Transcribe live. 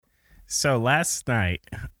So last night,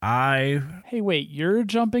 I Hey, wait, you're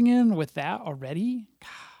jumping in with that already?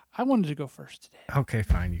 I wanted to go first today. okay,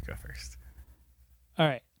 fine, you go first. All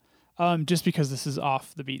right. Just because this is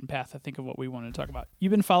off the beaten path, I think of what we wanted to talk about.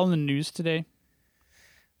 You've been following the news today?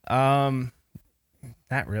 Um,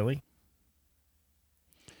 Not really.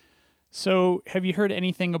 So, have you heard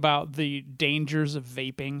anything about the dangers of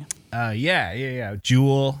vaping? Yeah.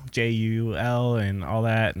 Juul, Jul, and all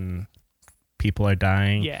that, and people are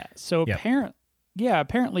dying. Yeah. So Yep.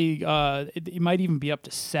 apparently, it might even be up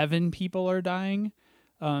to 7 people are dying.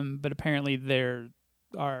 But apparently there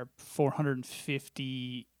are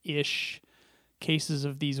 450-ish cases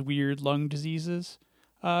of these weird lung diseases.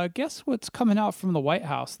 Guess what's coming out from the White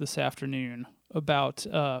House this afternoon about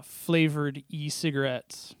flavored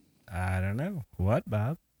e-cigarettes? I don't know. What,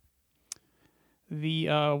 Bob? The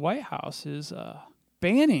White House is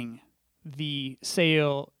banning the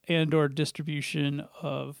sale and or distribution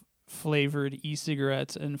of flavored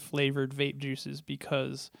e-cigarettes and flavored vape juices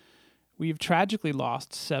because we've tragically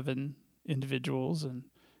lost 7 individuals and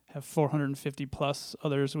have 450 plus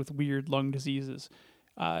others with weird lung diseases.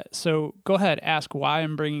 So go ahead, ask why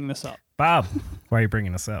I'm bringing this up. Bob, why are you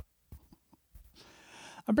bringing this up?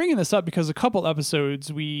 I'm bringing this up because a couple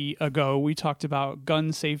episodes ago we talked about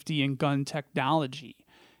gun safety and gun technology.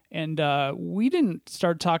 And we didn't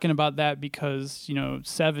start talking about that because,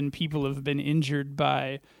 7 people have been injured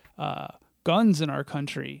by guns in our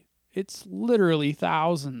country. It's literally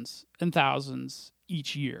thousands and thousands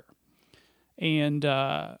each year. And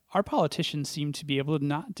our politicians seem to be able to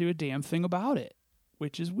not do a damn thing about it,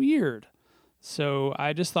 which is weird. So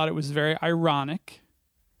I just thought it was very ironic,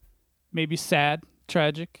 maybe sad,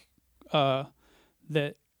 tragic,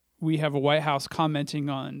 that we have a White House commenting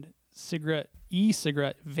on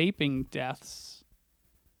e-cigarette vaping deaths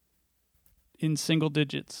in single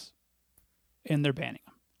digits, and they're banning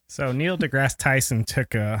them. So Neil deGrasse Tyson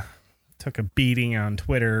took a beating on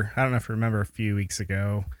Twitter. I don't know if you remember a few weeks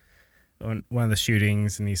ago on one of the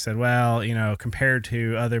shootings, and he said, well, compared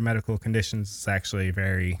to other medical conditions, it's actually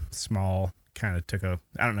very small. Kind of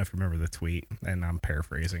I don't know if you remember the tweet, and I'm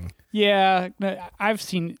paraphrasing. Yeah, I've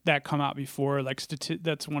seen that come out before. Like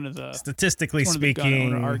that's one of the statistically speaking,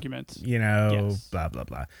 gun owner arguments. Yes. Blah blah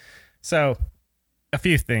blah. So, a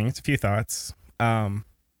few thoughts. The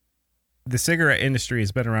cigarette industry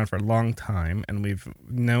has been around for a long time, and we've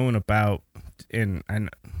known about in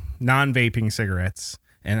non-vaping cigarettes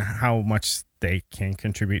and how much they can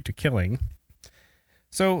contribute to killing.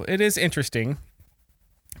 So it is interesting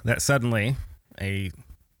that suddenly a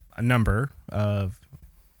number of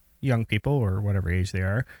young people, or whatever age they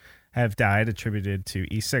are, have died attributed to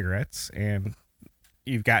e-cigarettes, and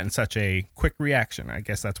you've gotten such a quick reaction. I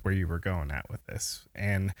guess that's where you were going at with this.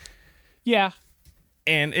 And yeah.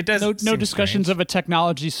 And it doesn't no discussions of a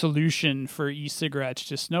technology solution for e-cigarettes.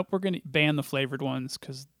 Just nope, we're going to ban the flavored ones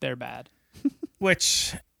because they're bad.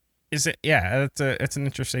 Which is it? Yeah, it's an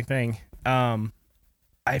interesting thing.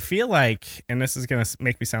 I feel like, and this is going to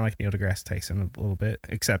make me sound like Neil deGrasse Tyson a little bit,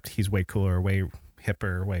 except he's way cooler, way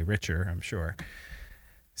hipper, way richer, I'm sure.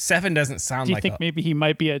 7 doesn't sound like... Do you think maybe he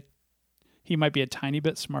might be a tiny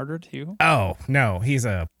bit smarter too? Oh, no, he's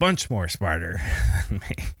a bunch more smarter than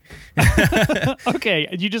me. Okay,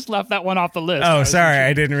 you just left that one off the list. Oh, sorry,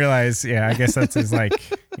 I didn't realize. Yeah, I guess that's his,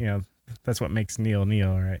 that's what makes Neil,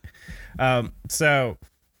 right? So,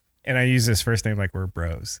 and I use his first name like we're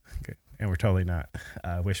bros. Okay. And we're totally not.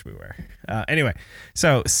 Wish we were. Anyway,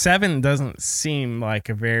 so 7 doesn't seem like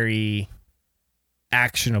a very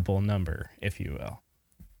actionable number, if you will.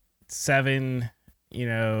 7,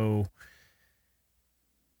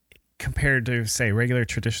 compared to, say, regular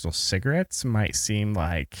traditional cigarettes, might seem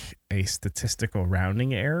like a statistical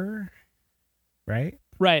rounding error, right?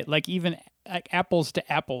 Right, like even like apples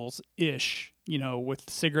to apples-ish, with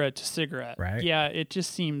cigarette to cigarette. Right. Yeah, it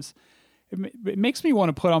just seems... It makes me want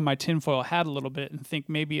to put on my tinfoil hat a little bit and think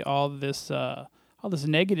maybe all this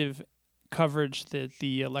negative coverage that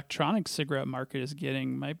the electronic cigarette market is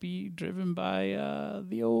getting might be driven by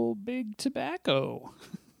the old big tobacco.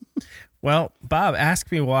 Well, Bob, ask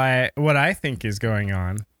me what I think is going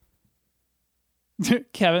on.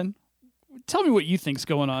 Kevin, tell me what you think's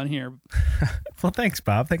going on here. Well, thanks,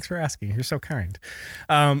 Bob. Thanks for asking. You're so kind.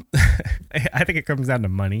 I think it comes down to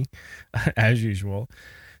money, as usual.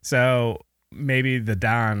 So maybe the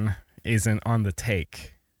Don isn't on the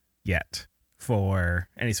take yet for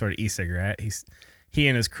any sort of e-cigarette. He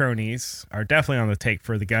and his cronies are definitely on the take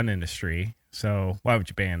for the gun industry. So why would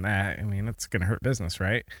you ban that? I mean, it's going to hurt business,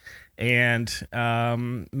 right? And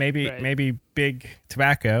maybe big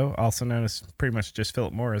tobacco, also known as pretty much just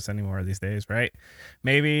Philip Morris anymore these days, right?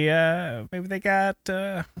 Maybe they got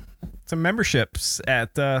memberships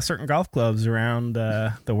at certain golf clubs around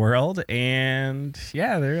the world, and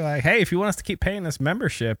yeah, they're like, hey, if you want us to keep paying this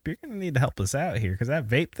membership, you're gonna need to help us out here, because that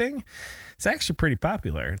vape thing, it's actually pretty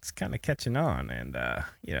popular. It's kind of catching on, and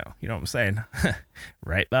you know what I'm saying,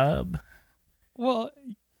 right, Bob? Well,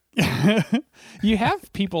 you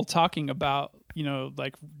have people talking about,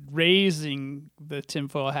 like raising the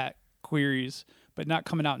tinfoil hat queries, but not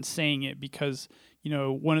coming out and saying it because,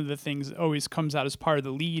 one of the things that always comes out as part of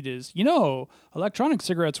the lead is, electronic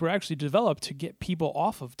cigarettes were actually developed to get people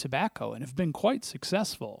off of tobacco and have been quite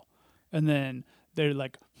successful. And then they're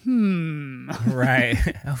like, right.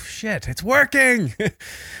 Oh, shit, it's working.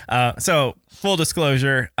 So full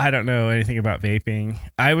disclosure, I don't know anything about vaping.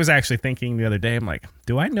 I was actually thinking the other day, I'm like,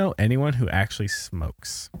 do I know anyone who actually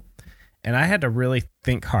smokes? And I had to really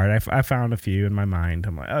think hard. I found a few in my mind.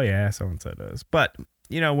 I'm like, oh, yeah, so-and-so does. But,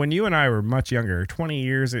 when you and I were much younger, 20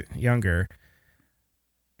 years younger,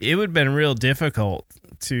 it would have been real difficult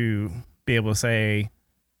to be able to say,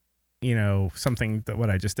 something that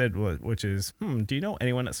what I just did, which is, do you know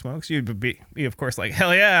anyone that smokes? You'd be, of course, like,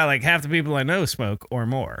 hell yeah, like half the people I know smoke or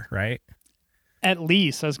more, right? At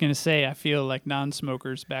least, I was going to say, I feel like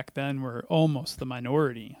non-smokers back then were almost the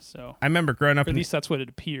minority. So I remember growing up, at least that's what it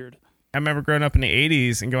appeared. I remember growing up in the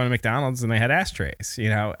 80s and going to McDonald's, and they had ashtrays,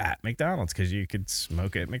 at McDonald's, because you could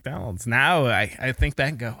smoke at McDonald's. Now I think back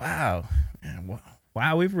and go,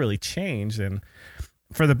 wow, we've really changed, and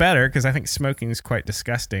for the better, because I think smoking is quite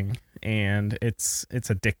disgusting, and it's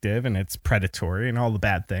addictive, and it's predatory, and all the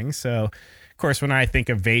bad things. So, of course, when I think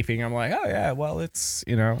of vaping, I'm like, oh yeah, well, it's,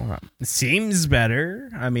 it seems better.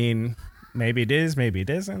 I mean, maybe it is, maybe it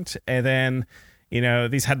isn't. And then,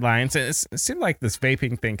 these headlines, it seemed like this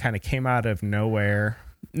vaping thing kind of came out of nowhere.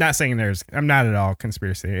 Not saying I'm not at all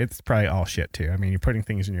conspiracy. It's probably all shit too. I mean, you're putting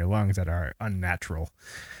things in your lungs that are unnatural.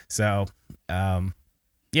 So,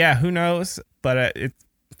 yeah, who knows? But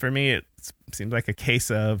for me, it seems like a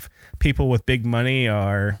case of people with big money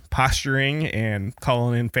are posturing and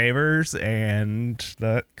calling in favors, and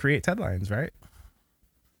that creates headlines, right?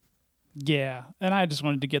 Yeah, and I just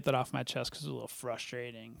wanted to get that off my chest because it was a little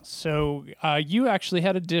frustrating. So you actually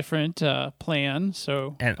had a different plan.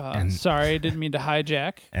 So and sorry, I didn't mean to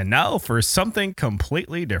hijack. And now for something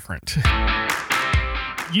completely different.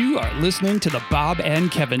 You are listening to the Bob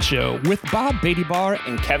and Kevin Show with Bob Beattybar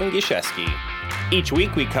and Kevin Gishesky. Each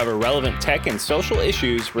week we cover relevant tech and social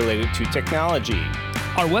issues related to technology.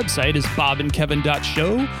 Our website is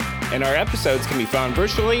bobandkevin.show. And our episodes can be found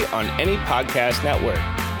virtually on any podcast network.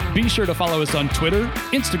 Be sure to follow us on Twitter,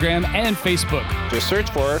 Instagram, and Facebook. Just search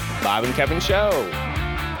for Bob and Kevin Show.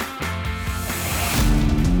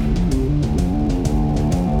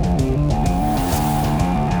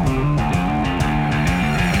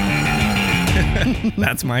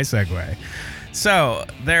 That's my segue. So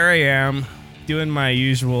there I am doing my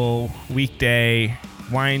usual weekday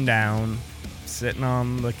wind down, sitting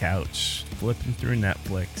on the couch, flipping through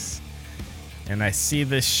Netflix. And I see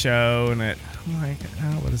this show, and I'm like,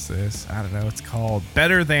 oh, what is this? I don't know. It's called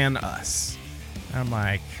Better Than Us. I'm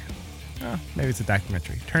like, oh, maybe it's a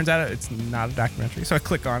documentary. Turns out it's not a documentary. So I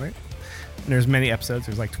click on it, and there's many episodes.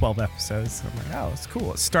 There's like 12 episodes. So I'm like, oh, it's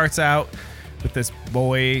cool. It starts out with this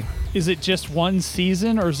boy. Is it just one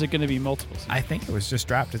season, or is it going to be multiple seasons? I think it was just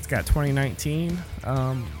dropped. It's got 2019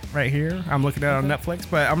 right here. I'm looking at it on Netflix,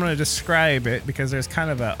 but I'm going to describe it because there's kind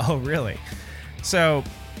of oh, really? So...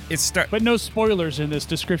 But no spoilers in this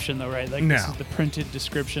description, though, right? Like, no. This is the printed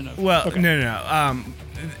description of. Well, okay. No.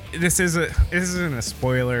 This isn't a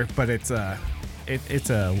spoiler, but it's a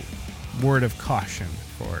word of caution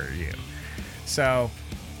for you. So,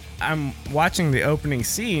 I'm watching the opening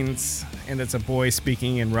scenes, and it's a boy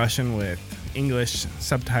speaking in Russian with English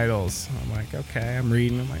subtitles. I'm like, okay, I'm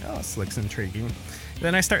reading. I'm like, oh, this looks intriguing.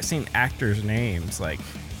 Then I start seeing actors' names, like,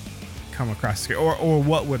 come across the screen, or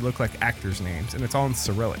what would look like actors' names, and it's all in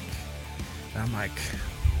Cyrillic. And I'm like,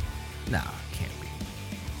 no, it can't be.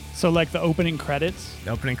 So like the opening credits?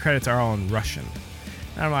 The opening credits are all in Russian.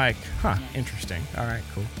 And I'm like, huh, interesting. All right,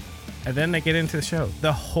 cool. And then they get into the show.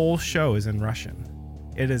 The whole show is in Russian.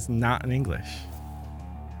 It is not in English.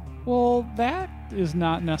 Well, that is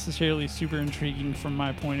not necessarily super intriguing from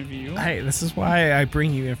my point of view. Hey, this is why I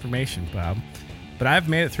bring you information, Bob. But I've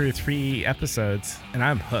made it through 3 episodes, and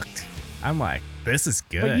I'm hooked. I'm like, this is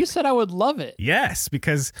good. But you said I would love it. Yes,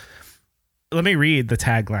 because let me read the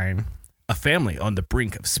tagline. A family on the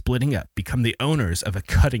brink of splitting up become the owners of a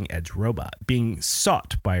cutting-edge robot being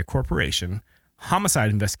sought by a corporation,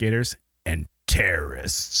 homicide investigators, and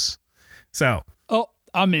terrorists. So, oh,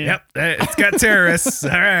 I'm in. Yep, it's got terrorists.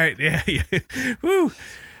 All right, yeah. Woo.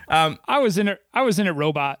 I was in a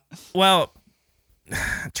robot. Well,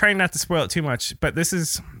 trying not to spoil it too much, but this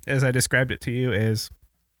is, as I described it to you, is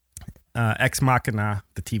Ex Machina,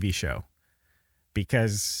 the TV show.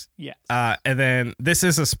 Because yes. And then this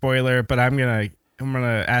is a spoiler, but I'm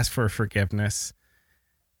gonna ask for forgiveness.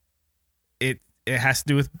 It has to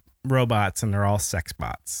do with robots, and they're all sex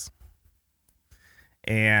bots.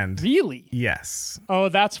 And really, yes. Oh,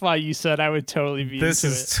 that's why you said I would totally be. This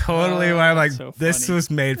into is it. totally why I'm like, so this funny. was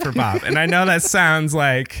made for Bob. And I know that sounds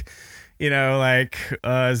like,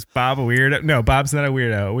 is Bob a weirdo? No, Bob's not a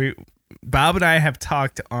weirdo. Bob and I have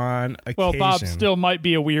talked on occasion. Well, Bob still might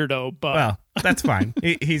be a weirdo, but well, that's fine.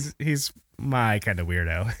 He's my kind of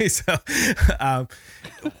weirdo. So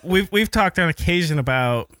we've talked on occasion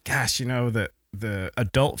about, gosh, the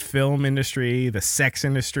adult film industry, the sex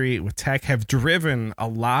industry with tech have driven a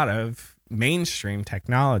lot of mainstream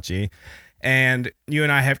technology. And you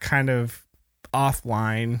and I have kind of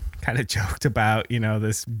offline kind of joked about,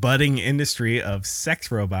 this budding industry of sex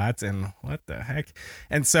robots and what the heck.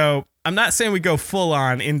 And so I'm not saying we go full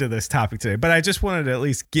on into this topic today, but I just wanted to at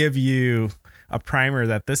least give you a primer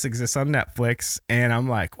that this exists on Netflix. And I'm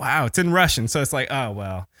like, wow, it's in Russian. So it's like, oh,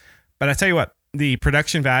 well, but I tell you what, the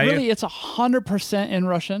production value. Really, it's 100% in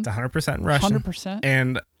Russian. It's 100% in Russian. 100%.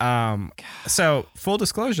 And so full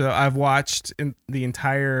disclosure, though, I've watched the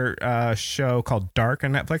entire show called Dark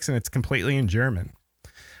on Netflix, and it's completely in German.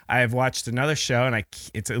 I have watched another show, and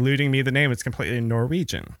it's eluding me the name. It's completely in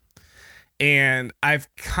Norwegian. And I've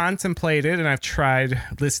contemplated, and I've tried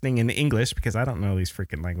listening in English because I don't know these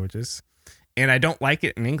freaking languages, and I don't like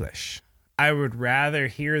it in English. I would rather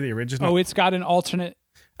hear the original. Oh, it's got an alternate.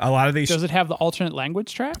 A lot of these. Does it have the alternate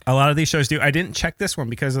language track? A lot of these shows do. I didn't check this one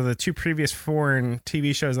because of the two previous foreign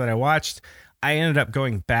TV shows that I watched. I ended up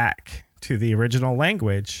going back to the original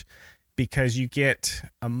language because you get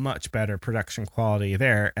a much better production quality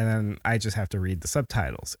there. And then I just have to read the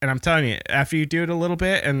subtitles. And I'm telling you, after you do it a little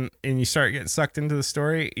bit and you start getting sucked into the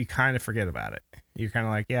story, you kind of forget about it. You're kind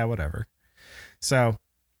of like, yeah, whatever. So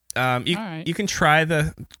you can try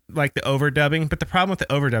the overdubbing, but the problem with the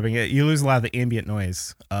overdubbing, you lose a lot of the ambient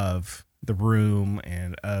noise of the room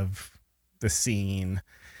and of the scene,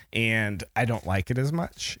 and I don't like it as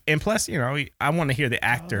much. And plus, I want to hear the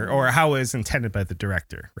actor or how it was intended by the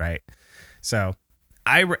director, right? So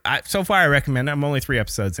so far I recommend it. I'm only 3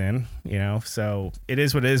 episodes in, so it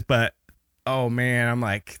is what it is, but oh man, I'm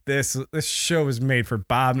like, this show was made for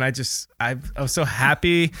Bob, and I was so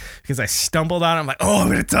happy because I stumbled on it. I'm like, oh, I'm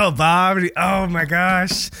gonna tell Bob. Oh my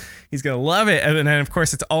gosh, he's gonna love it. And then of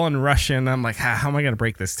course it's all in Russian. I'm like, how am I gonna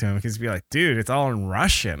break this to him? Because he'd be like, dude, it's all in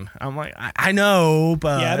Russian. I'm like, I know,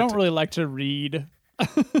 but yeah, I don't really like to read.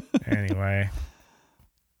 Anyway.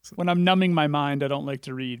 When I'm numbing my mind, I don't like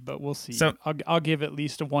to read, but we'll see. So I'll give at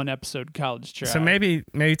least a 1 episode college try. So maybe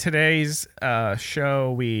today's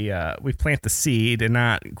show we plant the seed and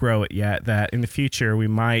not grow it yet. That in the future we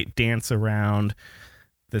might dance around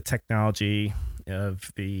the technology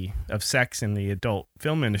of sex in the adult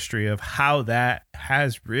film industry, of how that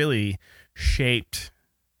has really shaped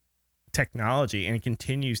technology and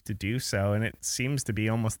continues to do so, and it seems to be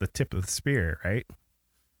almost the tip of the spear, right?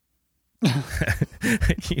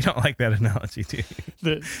 You don't like that analogy, do you?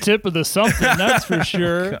 The tip of the something, that's for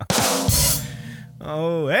sure.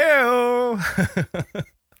 Oh, hey-oh.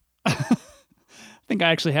 I think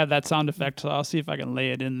I actually have that sound effect, so I'll see if I can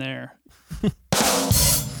lay it in there.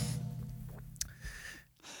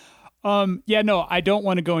 I don't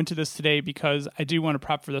want to go into this today because I do want to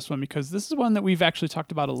prep for this one, because this is one that we've actually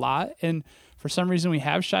talked about a lot, and for some reason we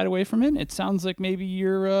have shied away from it. It sounds like maybe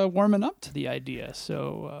you're warming up to the idea.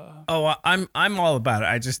 So I'm all about it.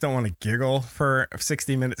 I just don't want to giggle for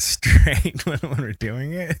 60 minutes straight when we're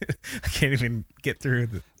doing it. I can't even get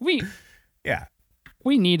through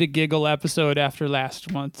we need a giggle episode after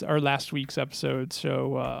last week's episode.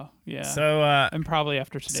 So yeah. So and probably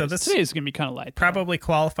after today. So today's gonna be kind of light. Probably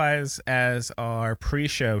qualifies as our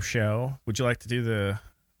pre-show show. Would you like to do the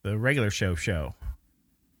regular show?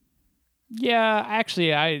 Yeah,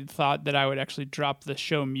 actually, I thought that I would actually drop the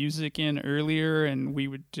show music in earlier, and we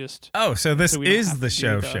would just. Oh, so this is the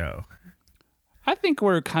show. I think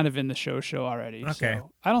we're kind of in the show already. Okay. So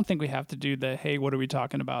I don't think we have to do the hey, what are we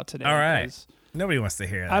talking about today? All right. Nobody wants to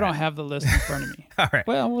hear that. I don't have the list in front of me. All right.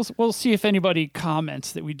 Well, we'll see if anybody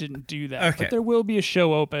comments that we didn't do that. Okay. But there will be a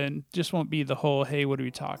show open. Just won't be the whole hey, what are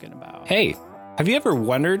we talking about? Hey, have you ever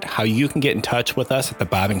wondered how you can get in touch with us at the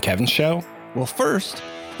Bob and Kevin Show? Well, first,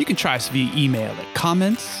 you can try us via email at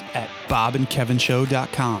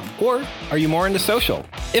comments@bobandkevinshow.com. Or are you more into social?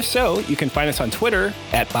 If so, you can find us on Twitter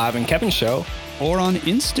at Bob and Kevin Show. Or on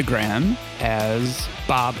Instagram as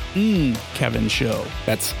Bob Kevin Show.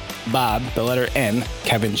 That's Bob, the letter N,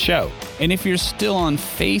 Kevin Show. And if you're still on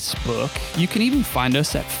Facebook, you can even find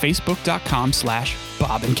us at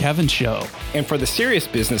facebook.com/Bob and Kevin Show. And for the serious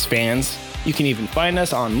business fans, you can even find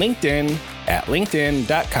us on LinkedIn at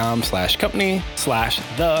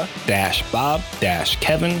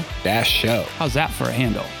linkedin.com/company/the-Bob-Kevin-Show. How's that for a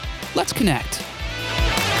handle? Let's connect.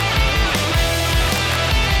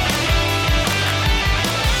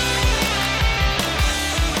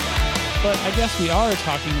 But I guess we are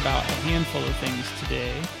talking about a handful of things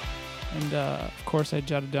today. And, of course, I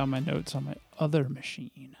jotted down my notes on my other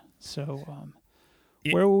machine. So,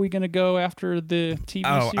 where were we going to go after the TV series?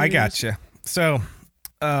 Oh, I gotcha. So,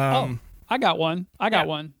 I got one.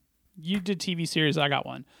 One. You did TV series. I got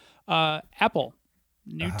one. Apple,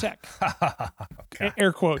 new tech. Okay.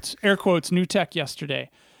 Air quotes, new tech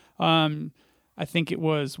yesterday. I think it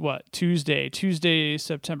was Tuesday,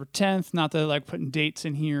 September 10th. Not that I like putting dates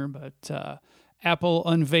in here, but Apple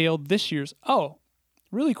unveiled this year's. Oh,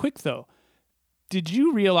 really quick though. Did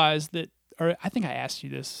you realize that, or I think I asked you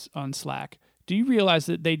this on Slack, do you realize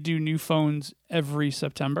that they do new phones every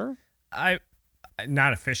September?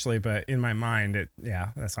 Not officially, but in my mind,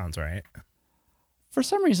 that sounds right. For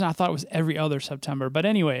some reason, I thought it was every other September. But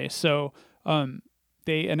anyway, so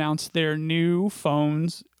they announced their new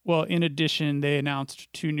phones. Well, in addition, they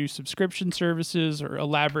announced 2 new subscription services, or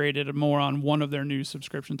elaborated more on one of their new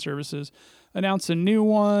subscription services. Announced a new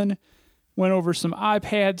one, went over some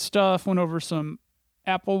iPad stuff, went over some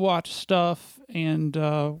Apple Watch stuff, and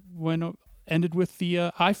ended with the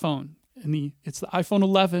iPhone. And it's the iPhone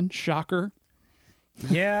 11. Shocker.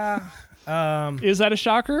 Yeah. Is that a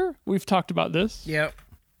shocker? We've talked about this. Yep.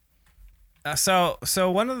 So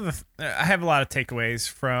one of I have a lot of takeaways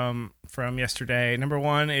from yesterday. Number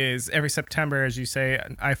one is every September, as you say,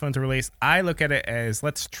 iPhones are released. I look at it as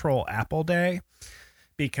let's troll Apple Day,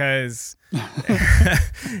 because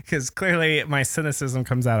clearly my cynicism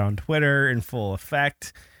comes out on Twitter in full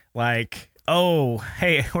effect. Like, oh,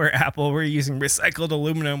 hey, we're Apple. We're using recycled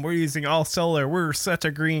aluminum. We're using all solar. We're such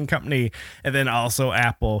a green company. And then also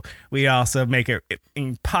Apple, we also make it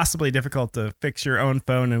impossibly difficult to fix your own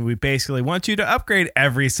phone. And we basically want you to upgrade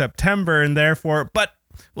every September. And therefore, but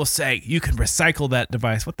we'll say you can recycle that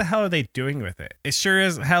device. What the hell are they doing with it? It sure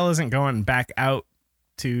as hell isn't going back out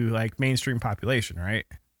to like mainstream population, right?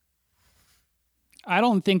 I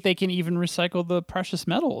don't think they can even recycle the precious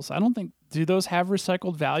metals. I don't think, do those have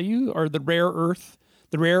recycled value, or the rare earth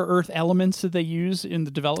elements that they use in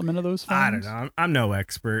the development of those phones? I don't know. I'm no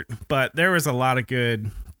expert, but there was a lot of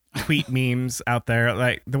good tweet memes out there.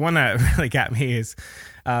 Like the one that really got me is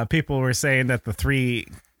people were saying that the 3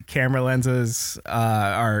 camera lenses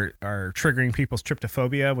are triggering people's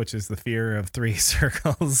tryptophobia, which is the fear of 3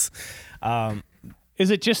 circles. Is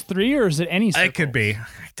it just 3, or is it any circles? It could be.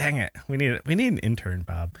 Dang it. We need an intern,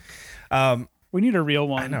 Bob. We need the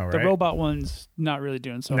I know, right? The robot one's not really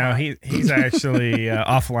doing so No, well. he's actually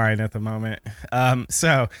offline at the moment.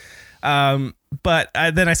 But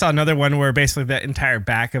then I saw another one where basically the entire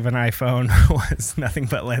back of an iPhone was nothing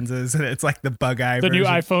but lenses, and it's like the bug eye version. New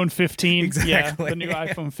iPhone 15. Exactly. Yeah, the new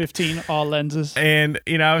iPhone 15, all lenses. And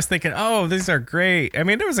I was thinking, oh, these are great. I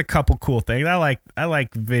mean, there was a couple cool things. I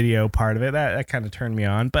like video part of it. That kind of turned me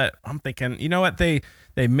on. But I'm thinking, you know what? They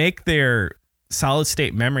make their solid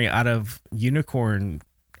state memory out of unicorn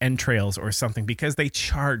entrails or something, because they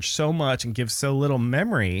charge so much and give so little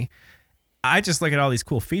memory. I just look at all these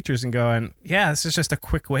cool features and going, yeah, this is just a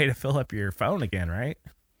quick way to fill up your phone again, right?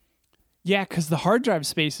 Yeah, because the hard drive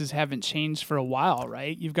spaces haven't changed for a while,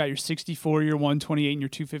 right? You've got your 64, your 128, and your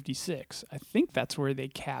 256. I think that's where they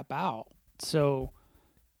cap out. So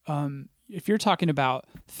if you're talking about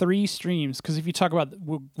 3 streams, because if you talk about,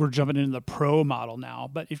 we're jumping into the Pro model now,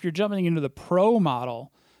 but if you're jumping into the Pro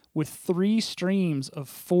model with 3 streams of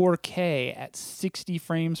 4K at 60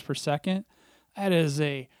 frames per second, that is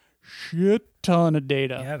a shit ton of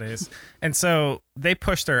data. Yeah, it is. And so they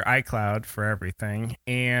push their iCloud for everything,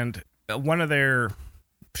 and one of their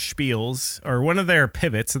spiels, or one of their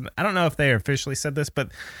pivots, and I don't know if they officially said this,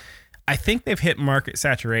 but I think they've hit market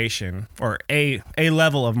saturation, or a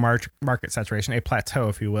level of market saturation, a plateau,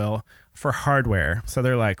 if you will, for hardware. So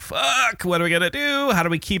they're like, fuck, what are we gonna do? How do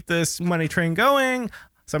we keep this money train going?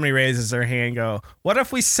 Somebody raises their hand and go, what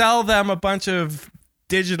if we sell them a bunch of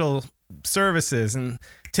digital services? And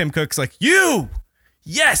Tim Cook's like,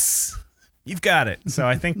 yes, you've got it. So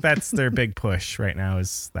I think that's their big push right now,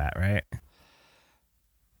 is that, right?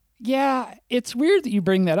 Yeah, it's weird that you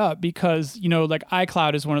bring that up because, like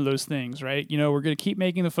iCloud is one of those things, right? We're going to keep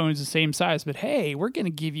making the phones the same size, but hey, we're going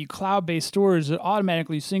to give you cloud-based storage that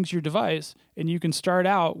automatically syncs your device, and you can start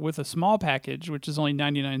out with a small package, which is only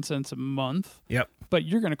 99 cents a month. Yep. But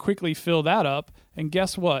you're going to quickly fill that up, and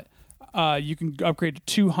guess what? You can upgrade to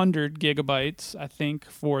 200 gigabytes, I think,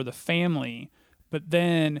 for the family. But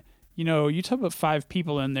then, you talk about 5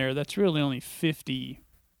 people in there, that's really only 50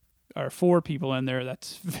 or 4 people in there,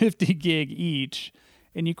 that's 50 gig each.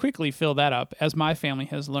 And you quickly fill that up, as my family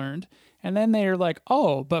has learned. And then they're like,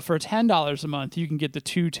 oh, but for $10 a month, you can get the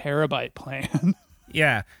 2 terabyte plan.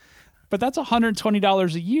 Yeah. But that's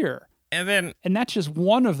 $120 a year. And that's just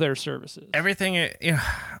one of their services. Everything,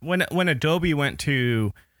 when Adobe went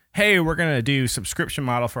to, hey, we're going to do subscription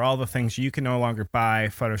model for all the things you can no longer buy,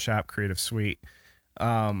 Photoshop, Creative Suite.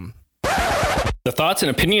 The thoughts and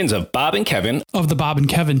opinions of Bob and Kevin Of the Bob and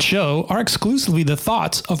Kevin Show are exclusively the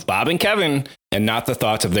thoughts of Bob and Kevin and not the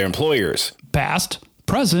thoughts of their employers. past,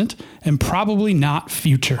 present, and probably not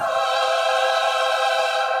future.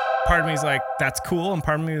 Part of me is like, that's cool. And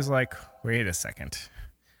part of me is like, wait a second.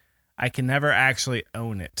 I can never actually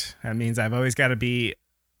own it. That means I've always got to be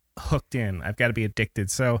hooked in. I've got to be addicted.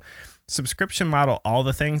 So subscription model, all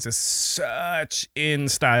the things is such in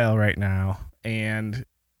style right now. And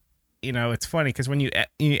it's funny because when you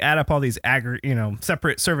add up all these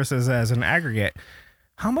separate services as an aggregate,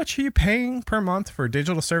 how much are you paying per month for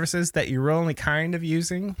digital services that you're only kind of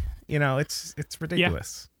using? It's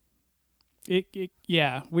ridiculous.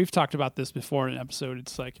 Yeah, we've talked about this before in an episode.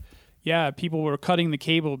 It's like, yeah, people were cutting the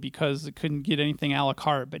cable because they couldn't get anything a la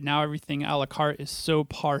carte, but now everything a la carte is so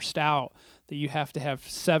parsed out that you have to have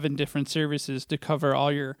 7 different services to cover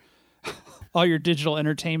all your digital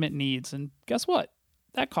entertainment needs. And guess what?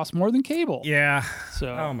 That costs more than cable. Yeah. So.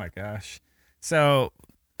 Oh my gosh. So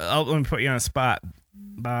let me put you on a spot,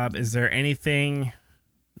 Bob. Is there anything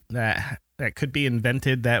that could be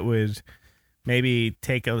invented that would maybe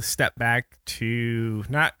take a step back to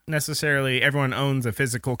not necessarily everyone owns a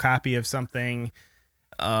physical copy of something?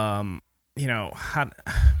 Maybe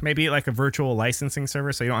like a virtual licensing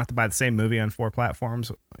service, so you don't have to buy the same movie on 4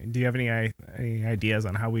 platforms. Do you have any ideas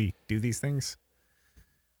on how we do these things?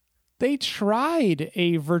 They tried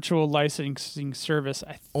a virtual licensing service,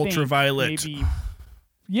 I think. Ultraviolet. Maybe,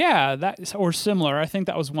 yeah, that or similar. I think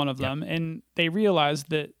that was one of them. And they realized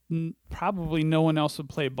that probably no one else would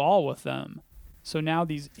play ball with them. So now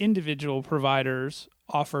these individual providers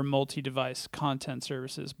offer multi-device content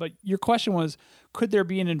services. But your question was, could there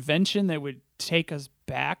be an invention that would take us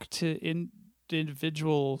back to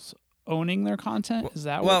individuals owning their content? Is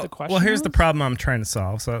that what the question was? Well, here's the problem I'm trying to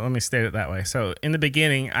solve. So let me state it that way. So in the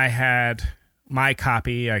beginning, I had my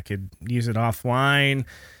copy. I could use it offline,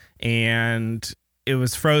 and it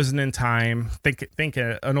was frozen in time. Think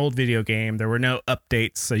an old video game. There were no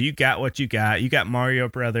updates, so you got what you got. You got Mario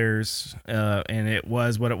Brothers, and it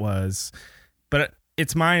was what it was. But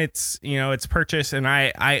it's mine. It's it's purchased, and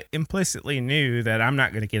I implicitly knew that I'm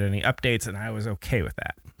not going to get any updates, and I was okay with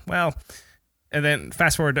that. Well. And then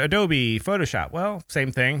fast forward to Adobe Photoshop. Well,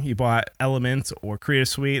 same thing. You bought Elements or Creative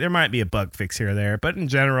Suite. There might be a bug fix here or there, but in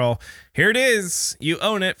general, here it is. You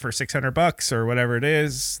own it for $600 or whatever it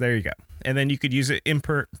is. There you go. And then you could use it in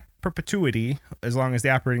perpetuity as long as the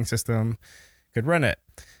operating system could run it.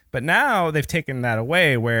 But now they've taken that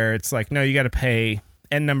away where it's like, no, you got to pay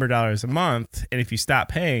N number of dollars a month. And if you stop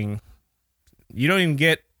paying, you don't even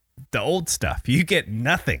get the old stuff. You get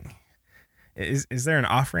nothing. Is there an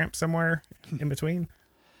off-ramp somewhere in between?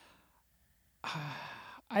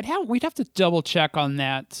 We'd have to double check on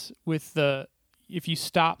that with if you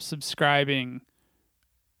stop subscribing.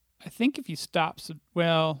 I think if you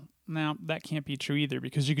now that can't be true either,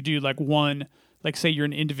 because you could do like say you're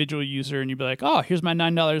an individual user and you'd be like, oh, here's my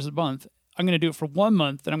 $9 a month. I'm going to do it for 1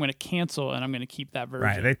 month, then I'm going to cancel and I'm going to keep that version.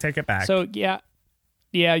 Right, they take it back. So yeah,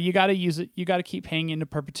 you got to use it. You got to keep paying into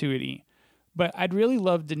perpetuity. But I'd really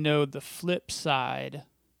love to know the flip side.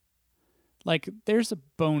 Like, there's a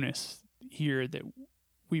bonus here that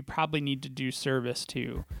we probably need to do service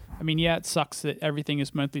to. I mean, yeah, it sucks that everything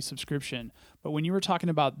is monthly subscription. But when you were talking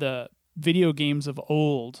about the video games of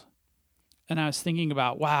old, and I was thinking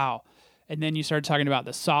about, wow, and then you started talking about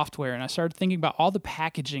the software, and I started thinking about all the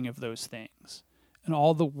packaging of those things and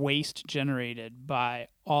all the waste generated by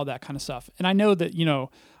all that kind of stuff. And I know that,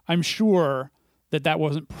 I'm sure that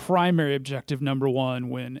wasn't primary objective number one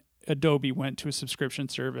when Adobe went to a subscription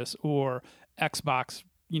service, or Xbox,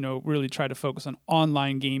 really tried to focus on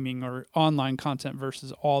online gaming or online content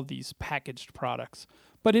versus all these packaged products.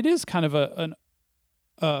 But it is kind of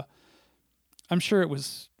I'm sure it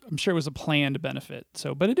was I'm sure it was a planned benefit.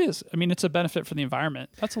 So, but it is. I mean, it's a benefit for the environment.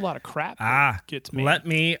 That's a lot of crap that gets made. Let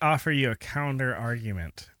me offer you a counter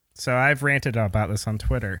argument. So I've ranted about this on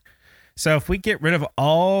Twitter. So if we get rid of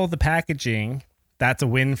all the packaging, that's a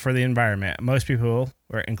win for the environment. Most people,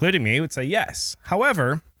 or including me, would say yes.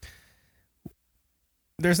 However,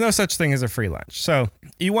 there's no such thing as a free lunch. So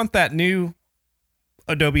you want that new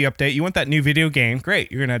Adobe update, you want that new video game,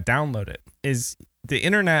 great, you're going to download it. Is the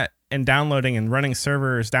internet and downloading and running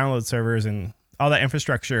servers, download servers, and all that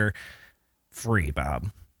infrastructure free,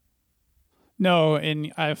 Bob? No,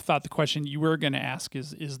 and I thought the question you were going to ask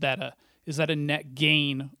is that a net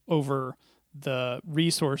gain over the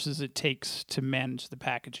resources it takes to manage the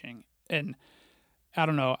packaging? And I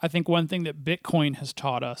don't know. I think one thing that Bitcoin has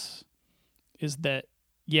taught us is that,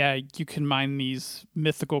 yeah, you can mine these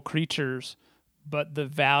mythical creatures, but the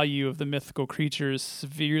value of the mythical creature is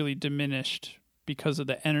severely diminished because of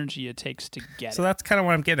the energy it takes to get So it. that's kind of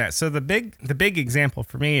what I'm getting at. So the big example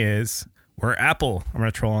for me is we're Apple. I'm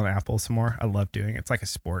going to troll on Apple some more. I love doing it. It's like a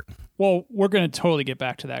sport. Well, we're going to totally get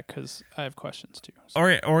back to that because I have questions too.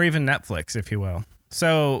 So. Or even Netflix, if you will.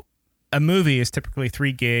 So a movie is typically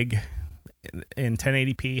 3 gig in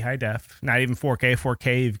 1080p high def, not even 4K.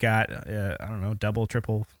 4K, you've got, I don't know, double,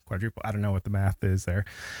 triple, quadruple. I don't know what the math is there.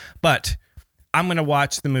 But I'm going to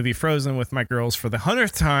watch the movie Frozen with my girls for the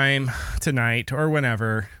 100th time tonight or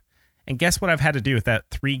whenever. And guess what I've had to do with that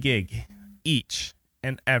 3 gig each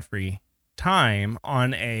and every time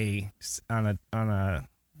on a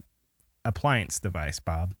appliance device,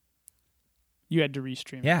 Bob? You had to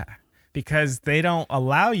restream. Yeah, because they don't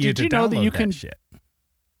allow you Did to you download know that you can shit.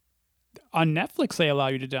 On Netflix, they allow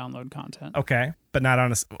you to download content. Okay, but not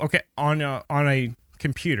on on a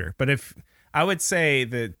computer. But if I would say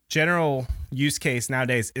the general use case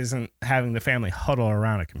nowadays isn't having the family huddle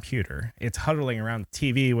around a computer; it's huddling around the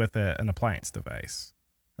TV with an appliance device,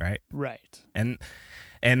 right? Right.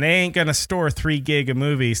 And they ain't gonna store 3 gig of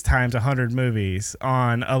movies times 100 movies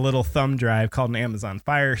on a little thumb drive called an Amazon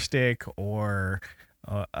Fire Stick or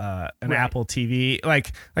an Apple TV.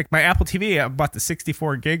 Like my Apple TV, I bought the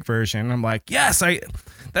 64 gig version. I'm like, yes,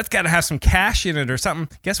 that's got to have some cache in it or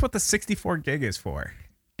something. Guess what the 64 gig is for?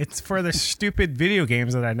 It's for the stupid video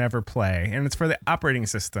games that I never play, and it's for the operating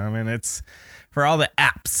system, and it's for all the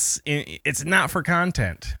apps. It's not for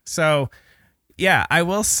content. So, yeah, I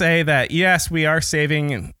will say that, yes, we are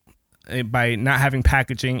saving by not having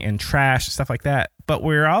packaging and trash, stuff like that, but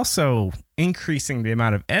we're also increasing the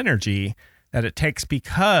amount of energy that it takes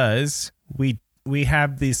because we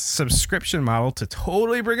have this subscription model to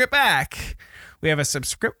totally bring it back. We have a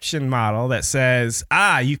subscription model that says,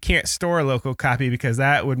 you can't store a local copy because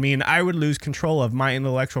that would mean I would lose control of my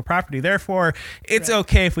intellectual property. Therefore, it's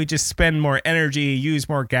okay if we just spend more energy, use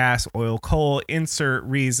more gas, oil, coal, insert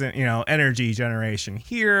reason, energy generation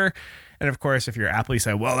here. And of course, if you're Apple, you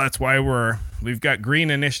say, well, that's why we've got green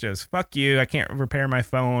initiatives. Fuck you. I can't repair my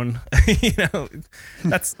phone.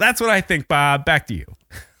 That's what I think, Bob. Back to you.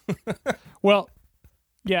 Well,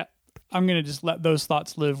 yeah, I'm going to just let those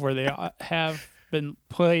thoughts live where they have been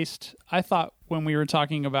placed. I thought when we were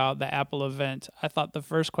talking about the Apple event, I thought the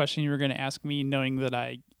first question you were going to ask me, knowing that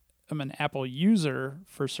I am an Apple user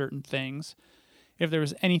for certain things, if there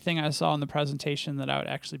was anything I saw in the presentation that I would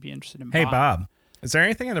actually be interested in buying. Hey, Bob, is there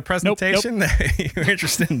anything in the presentation that you're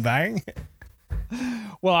interested in buying?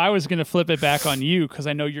 Well, I was going to flip it back on you because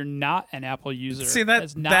I know you're not an Apple user. See, an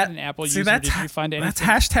Apple user, did you find anything? That's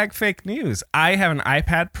hashtag fake news. I have an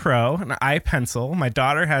iPad Pro, an iPencil. My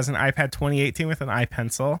daughter has an iPad 2018 with an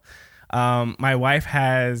iPencil. My wife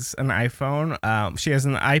has an iPhone. She has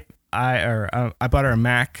an I bought her a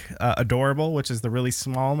Mac Adorable, which is the really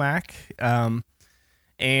small Mac.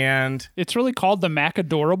 And it's really called the Mac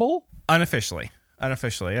Adorable? Unofficially,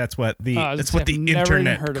 that's what the internet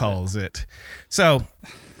internet calls it. So,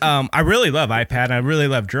 I really love iPad. I really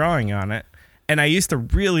love drawing on it, and I used to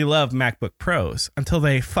really love MacBook Pros until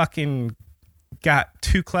they fucking got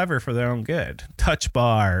too clever for their own good. Touch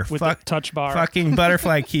bar, the touch bar, fucking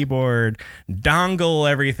butterfly keyboard, dongle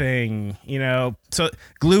everything, so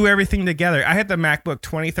glue everything together. I had the MacBook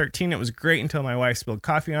 2013. It was great until my wife spilled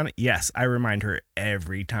coffee on it. Yes, I remind her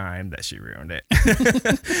every time that she ruined it.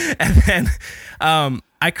 And then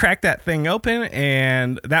I cracked that thing open,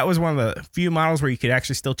 and that was one of the few models where you could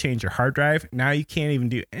actually still change your hard drive. Now you can't even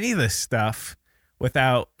do any of this stuff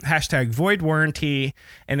without hashtag void warranty.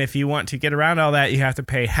 And if you want to get around all that, you have to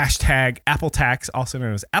pay hashtag Apple tax, also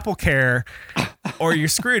known as Apple Care, or you're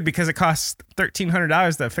screwed because it costs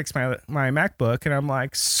 $1,300 to fix my MacBook. And I'm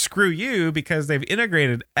like, screw you, because they've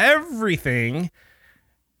integrated everything.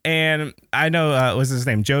 And I know, what's his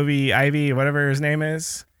name? Jovi, Ivy, whatever his name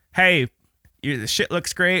is. Hey, The shit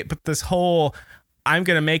looks great, but this whole I'm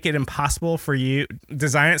going to make it impossible for you,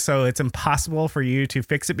 design it so it's impossible for you to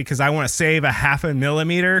fix it because I want to save a half a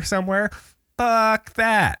millimeter somewhere. Fuck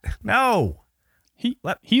that. No.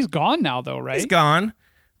 He's gone now, though, right? He's gone.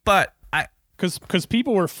 But because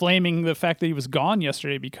people were flaming the fact that he was gone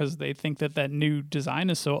yesterday because they think that new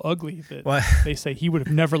design is so ugly that they say he would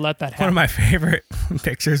have never let that happen. One of my favorite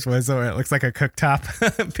pictures was where it looks like a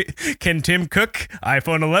cooktop. Can Tim cook?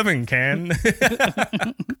 iPhone 11 can.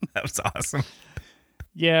 That was awesome.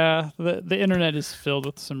 Yeah, the internet is filled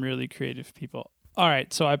with some really creative people. All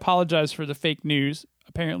right, so I apologize for the fake news.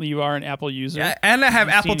 Apparently you are an Apple user. Yeah, and I have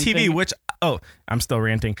Apple TV, anything? which, I'm still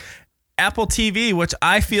ranting. Apple TV, which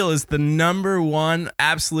I feel is the number one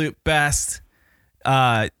absolute best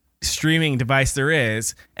streaming device there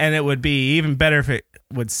is. And it would be even better if it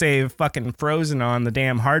would save fucking Frozen on the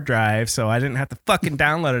damn hard drive so I didn't have to fucking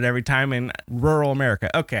download it every time in rural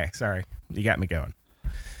America. Okay, sorry. You got me going.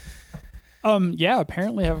 Yeah,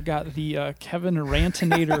 apparently I've got the Kevin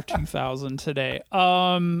Rantinator 2000 today.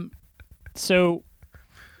 So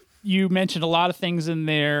you mentioned a lot of things in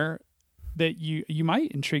there that you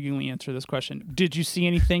might intriguingly answer this question. Did you see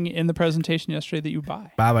anything in the presentation yesterday that you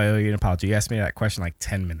buy? Bob, I owe you an apology. You asked me that question like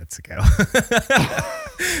 10 minutes ago.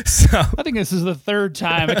 So I think this is the third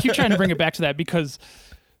time. I keep trying to bring it back to that because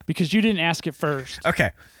you didn't ask it first.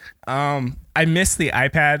 Okay. I missed the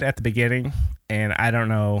iPad at the beginning, and I don't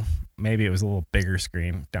know. Maybe it was a little bigger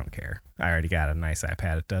screen. Don't care. I already got a nice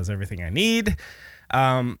iPad. It does everything I need.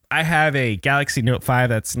 I have a Galaxy Note 5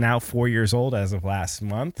 that's now 4 years old as of last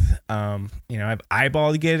month. I've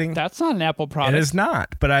eyeballed getting. That's not an Apple product. It is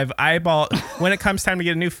not, but I've eyeballed. When it comes time to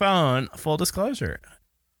get a new phone, full disclosure,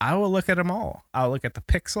 I will look at them all. I'll look at the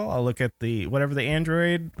Pixel. I'll look at the whatever the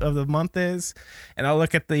Android of the month is, and I'll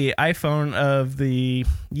look at the iPhone of the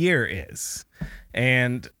year is,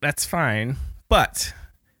 and that's fine. But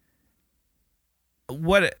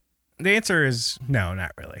the answer is no,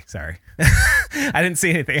 not really. Sorry. I didn't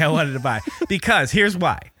see anything I wanted to buy because here's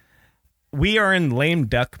why. We are in lame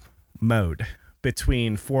duck mode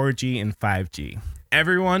between 4G and 5G.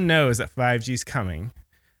 Everyone knows that 5G is coming.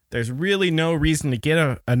 There's really no reason to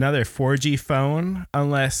get another 4G phone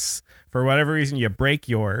unless for whatever reason you break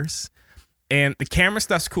yours. And the camera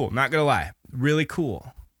stuff's cool. Not going to lie. Really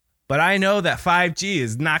cool. But I know that 5G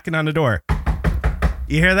is knocking on the door.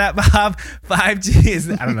 You hear that, Bob? 5G is...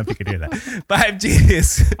 I don't know if you could hear that. 5G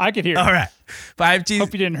is... I could hear it. All right. 5G...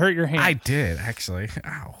 Hope you didn't hurt your hand. I did, actually.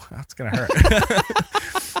 Ow, that's going to hurt.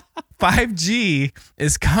 5G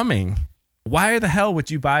is coming. Why the hell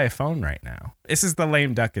would you buy a phone right now? This is the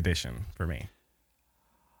lame duck edition for me.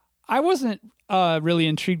 I wasn't really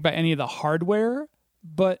intrigued by any of the hardware,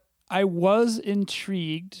 but I was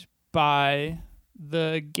intrigued by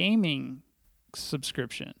the gaming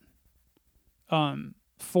subscription.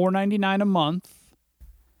 $4.99 a month.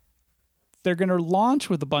 They're going to launch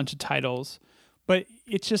with a bunch of titles, but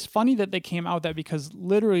it's just funny that they came out with that because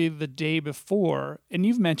literally the day before, and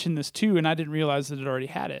you've mentioned this too, and I didn't realize that it already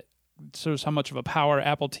had it. It shows how much of a power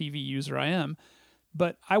Apple TV user I am.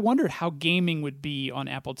 But I wondered how gaming would be on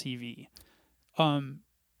Apple TV.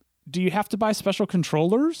 Do you have to buy special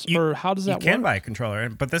controllers, or how does that work? You can buy a controller,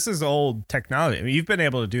 but this is old technology. I mean, you've been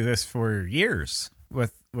able to do this for years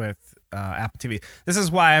with Apple TV. This is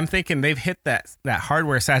why I'm thinking they've hit that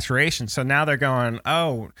hardware saturation. So now they're going,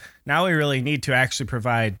 oh, now we really need to actually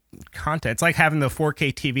provide content. It's like having the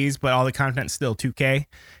 4K TVs, but all the content's still 2K.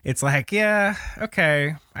 It's like, yeah,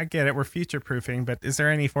 okay, I get it. We're future proofing, but is there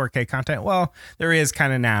any 4K content? Well, there is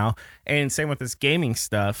kind of now. And same with this gaming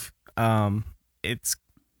stuff. It's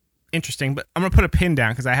interesting, but I'm gonna put a pin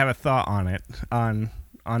down because I have a thought on it on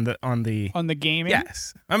the gaming.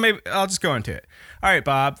 Yes, I'll just go into it. All right,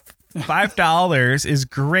 Bob. $5 is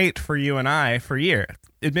great for you and I for a year.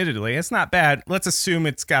 Admittedly, it's not bad. Let's assume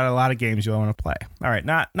it's got a lot of games you'll want to play. All right,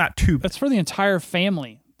 not too bad. That's for the entire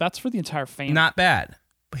family. Not bad.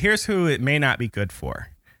 But here's who it may not be good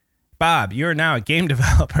for. Bob, you're now a game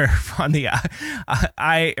developer on the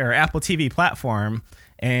Apple TV platform,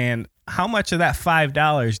 and how much of that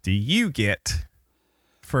 $5 do you get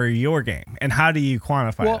for your game, and how do you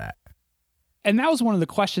quantify that? And that was one of the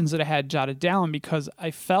questions that I had jotted down because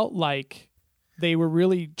I felt like they were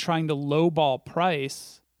really trying to lowball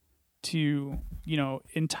price to,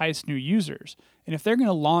 entice new users. And if they're going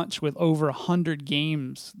to launch with over 100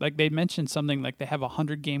 games, like they mentioned something like they have a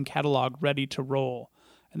 100 game catalog ready to roll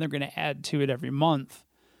and they're going to add to it every month,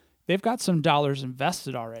 they've got some dollars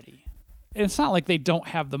invested already. And it's not like they don't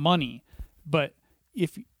have the money, but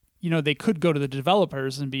if they could go to the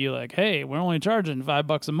developers and be like, hey, we're only charging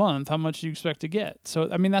 $5 a month. How much do you expect to get? So,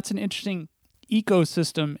 I mean, that's an interesting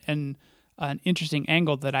ecosystem and an interesting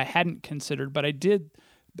angle that I hadn't considered, but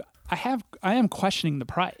I am questioning the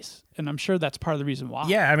price, and I'm sure that's part of the reason why.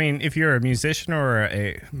 Yeah, I mean, if you're a musician or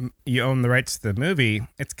you own the rights to the movie,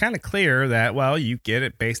 it's kind of clear that, well, you get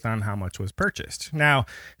it based on how much was purchased. Now,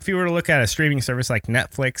 if you were to look at a streaming service like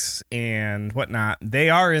Netflix and whatnot, they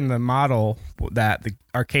are in the model that the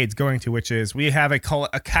arcade's going to, which is we have a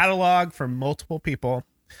catalog for multiple people,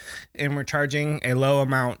 and we're charging a low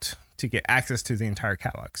amount to get access to the entire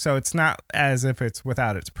catalog. So it's not as if it's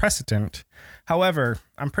without its precedent. However,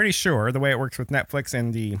 I'm pretty sure the way it works with Netflix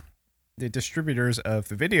and the distributors of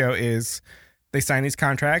the video is they sign these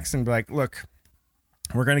contracts and be like, look,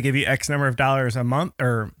 we're going to give you X number of dollars a month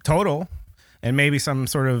or total, and maybe some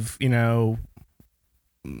sort of,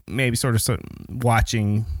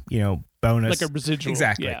 watching, bonus. Like a residual.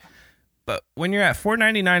 Exactly. Yeah. But when you're at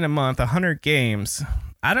 $4.99 a month, 100 games,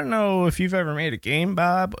 I don't know if you've ever made a game,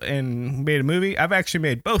 Bob, and made a movie. I've actually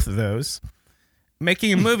made both of those.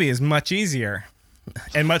 Making a movie is much easier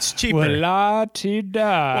and much cheaper.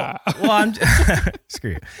 La-ti-da. Well, I'm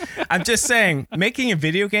screw you. I'm just saying, making a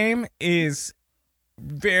video game is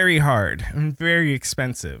very hard and very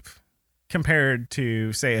expensive compared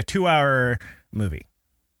to, say, a 2-hour movie.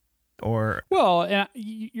 Well,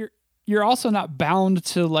 you're also not bound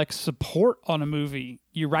to like support on a movie.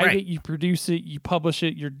 You write it, you produce it, you publish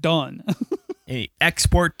it, you're done. And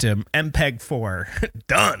export to MPEG 4.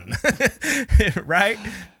 Done. Right?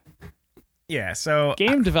 Yeah, so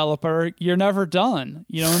game developer, you're never done.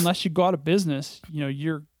 Unless you go out of business,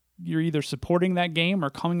 you're either supporting that game or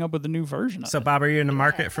coming up with a new version of it. So Bob, are you in the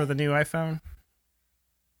market for the new iPhone?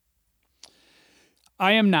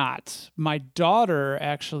 I am not. My daughter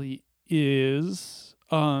actually is.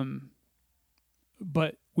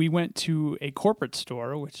 But we went to a corporate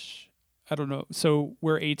store, which I don't know. So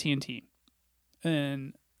we're AT&T,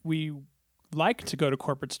 and we like to go to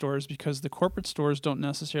corporate stores because the corporate stores don't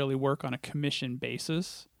necessarily work on a commission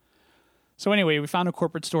basis. So anyway, we found a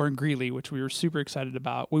corporate store in Greeley, which we were super excited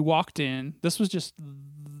about. We walked in. This was just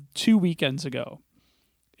 2 weekends ago.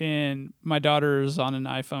 And my daughter's on an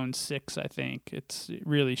iPhone 6, I think.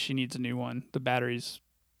 She needs a new one. The battery's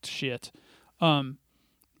shit.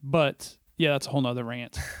 But yeah, that's a whole nother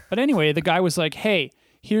rant. But anyway, the guy was like, hey,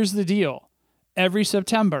 here's the deal. Every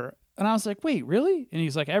September. And I was like, wait, really? And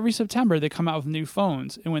he's like, every September they come out with new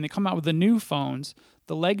phones. And when they come out with the new phones,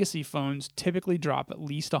 the legacy phones typically drop at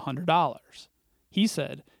least $100. He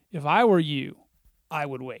said, if I were you, I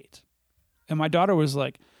would wait. And my daughter was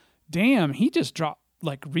like, damn, he just dropped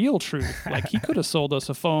like real truth. Like he could have sold us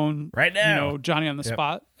a phone right now, Johnny on the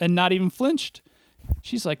spot, and not even flinched.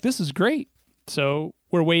 She's like, this is great. So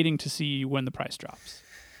we're waiting to see when the price drops,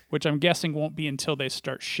 which I'm guessing won't be until they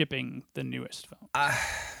start shipping the newest phone.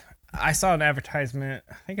 I saw an advertisement.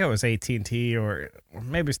 I think it was AT&T or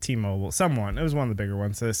maybe it was T-Mobile. Someone. It was one of the bigger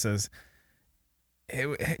ones. That says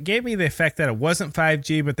it gave me the effect that it wasn't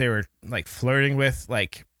 5G, but they were like flirting with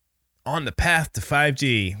like on the path to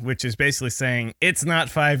 5G, which is basically saying it's not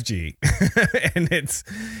 5G, and it's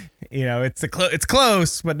it's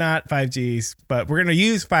close, but not 5G. But we're gonna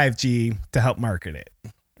use 5G to help market it,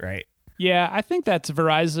 right? Yeah, I think that's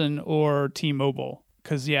Verizon or T-Mobile,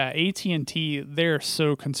 because AT&T, they're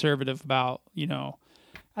so conservative about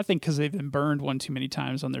I think because they've been burned one too many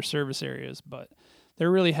times on their service areas, but they're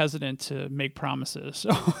really hesitant to make promises. So.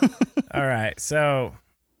 All right, so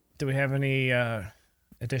do we have any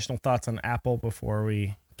additional thoughts on Apple before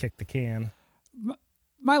we kick the can?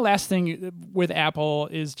 My last thing with Apple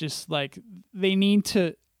is just like they need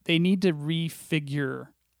to refigure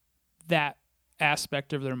that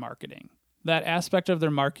aspect of their marketing. That aspect of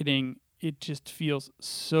their marketing, it just feels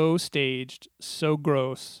so staged, so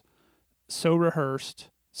gross, so rehearsed,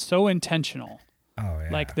 so intentional. Oh yeah.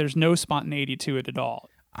 Like there's no spontaneity to it at all.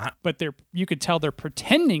 But you could tell they're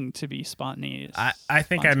pretending to be spontaneous. I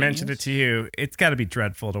think I mentioned it to you. It's got to be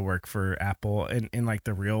dreadful to work for Apple in like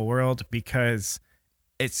the real world, because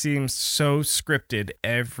it seems so scripted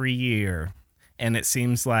every year, and it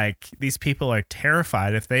seems like these people are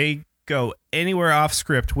terrified if they go anywhere off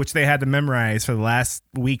script, which they had to memorize for the last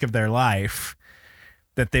week of their life,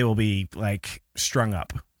 that they will be like strung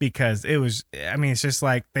up, because it's just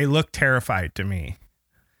like they look terrified to me.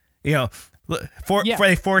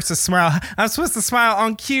 They force a smile. I'm supposed to smile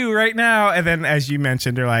on cue right now. And then, as you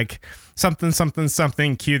mentioned, they're like, something,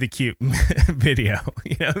 cue the cute video.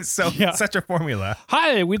 Such a formula.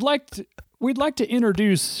 Hi, we'd like we'd like to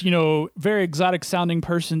introduce, very exotic sounding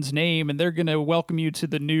person's name, and they're going to welcome you to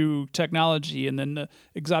the new technology. And then the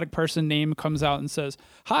exotic person name comes out and says,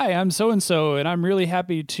 "Hi, I'm so-and-so, and I'm really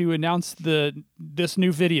happy to announce this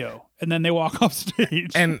new video." And then they walk off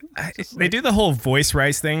stage. And they do the whole voice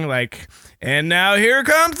rice thing, like, and now here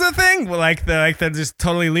comes the thing. They're just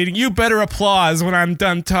totally leading. You better applause when I'm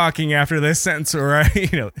done talking after this sentence, or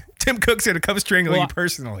Tim Cook's going to come strangle you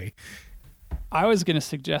personally. I was going to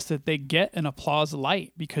suggest that they get an applause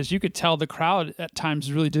light, because you could tell the crowd at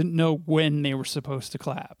times really didn't know when they were supposed to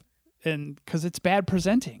clap. And because it's bad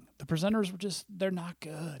presenting. The presenters they're not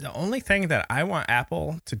good. The only thing that I want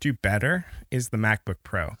Apple to do better is the MacBook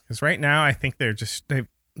Pro. Because right now I think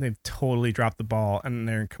they've totally dropped the ball, and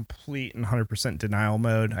they're in complete and 100% denial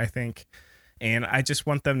mode, I think. And I just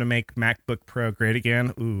want them to make MacBook Pro great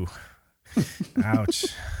again. Ooh. Ouch.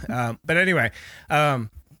 But anyway,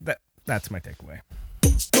 that's my takeaway.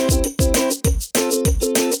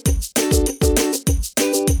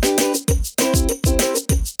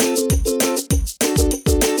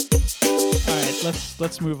 All right,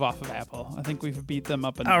 let's move off of Apple. I think we've beat them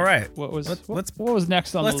up enough. All right. What was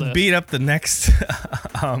next on the list? Let's beat up the next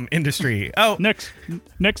industry. Oh,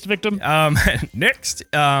 next victim. Next.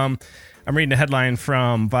 I'm reading a headline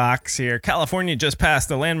from Vox here. California just passed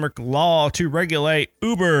a landmark law to regulate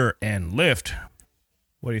Uber and Lyft.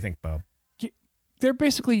 What do you think, Bob? They're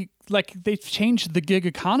basically they've changed the gig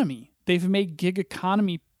economy. They've made gig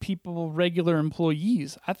economy people regular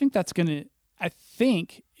employees. I think it's going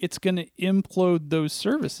to implode those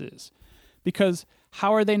services, because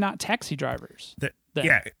how are they not taxi drivers?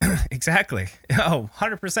 Yeah, exactly. Oh,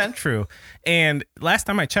 100% true. And last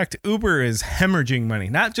time I checked, Uber is hemorrhaging money,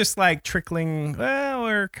 not just trickling. Well,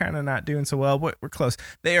 we're kind of not doing so well, but we're close.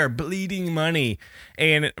 They are bleeding money.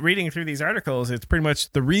 And reading through these articles, it's pretty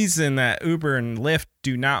much the reason that Uber and Lyft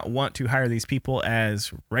do not want to hire these people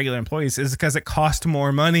as regular employees is because it costs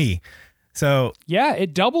more money. So yeah,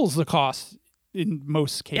 it doubles the cost in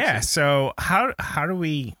most cases. Yeah. So how do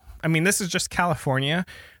we? I mean, this is just California.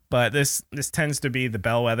 But this tends to be the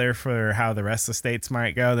bellwether for how the rest of the states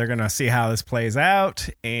might go. They're going to see how this plays out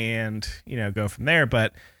and, go from there.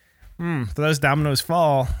 But if those dominoes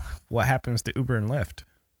fall, what happens to Uber and Lyft?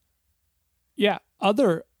 Yeah,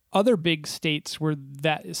 other big states where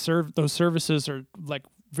those services are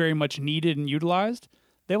very much needed and utilized,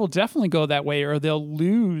 they will definitely go that way, or they'll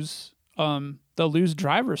lose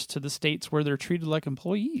drivers to the states where they're treated like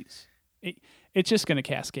employees. It's just going to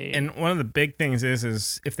cascade. And one of the big things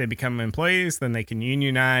is if they become employees, then they can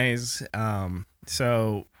unionize.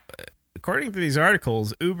 So according to these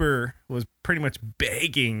articles, Uber was pretty much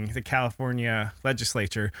begging the California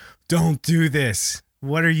legislature, don't do this.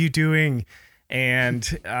 What are you doing? And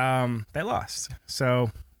they lost.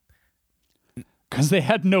 So because they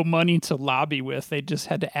had no money to lobby with, they just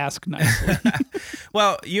had to ask nicely.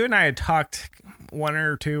 Well, you and I had talked one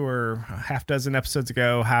or two or a half dozen episodes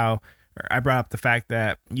ago how I brought up the fact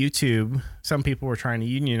that YouTube, some people were trying to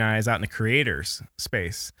unionize out in the creators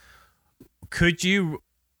space. Could you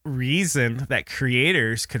reason that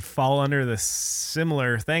creators could fall under the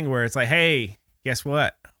similar thing where it's like, hey, guess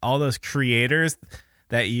what? All those creators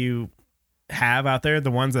that you have out there,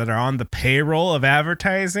 the ones that are on the payroll of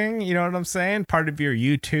advertising, you know what I'm saying? Part of your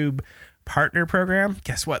YouTube partner program.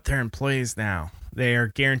 Guess what? They're employees now. They are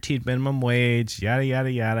guaranteed minimum wage, yada,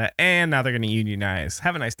 yada, yada. And now they're going to unionize.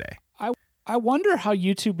 Have a nice day. I wonder how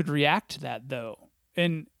YouTube would react to that, though.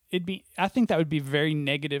 And I think that would be very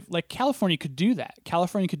negative. California could do that.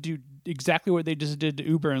 California could do exactly what they just did to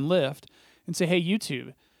Uber and Lyft and say, hey,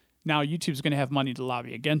 YouTube, now YouTube's going to have money to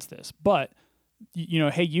lobby against this. But,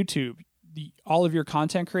 hey, YouTube, all of your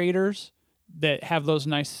content creators that have those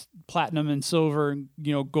nice platinum and silver,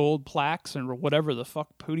 gold plaques and whatever the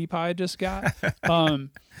fuck PewDiePie just got,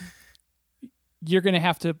 you're going to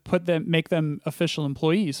have to make them official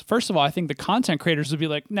employees. First of all, I think the content creators would be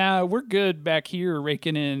like, nah, we're good back here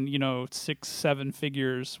raking in, 6-7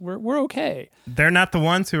 figures. We're okay. They're not the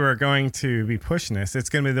ones who are going to be pushing this. It's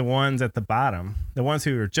going to be the ones at the bottom, the ones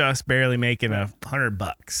who are just barely making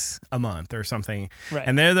 $100 a month or something. Right.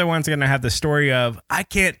 And they're the ones going to have the story of, I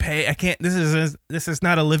can't, this is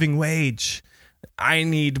not a living wage. I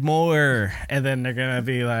need more. And then they're going to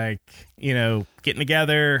be getting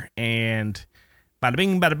together and bada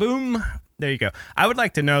bing, bada boom. There you go. I would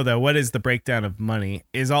like to know, though, what is the breakdown of money?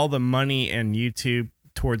 Is all the money in YouTube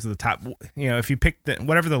towards the top? If you pick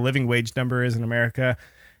whatever the living wage number is in America,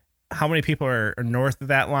 how many people are north of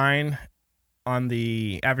that line on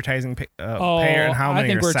the advertising payer, and how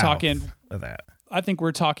many are south of that? I think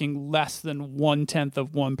we're talking less than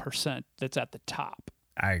 0.1% that's at the top.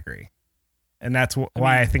 I agree. And that's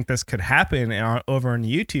why I think this could happen over in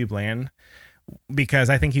YouTube land, because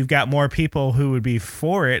I think you've got more people who would be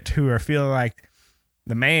for it, who are feeling like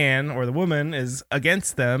the man or the woman is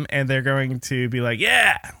against them, and they're going to be like,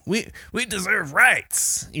 yeah, we deserve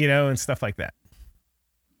rights, and stuff like that.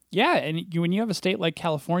 Yeah, and when you have a state like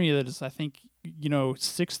California that is, I think, 6th,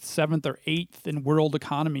 7th, or 8th in world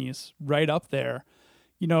economies, right up there,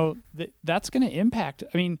 that's going to impact.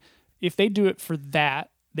 I mean, if they do it for that,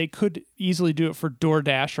 they could easily do it for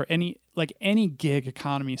DoorDash or any gig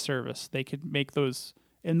economy service. They could make those,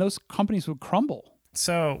 and those companies would crumble.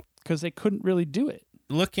 So, because they couldn't really do it.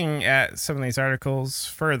 Looking at some of these articles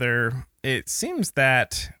further, it seems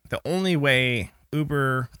that the only way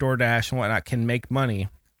Uber, DoorDash, and whatnot can make money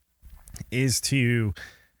is to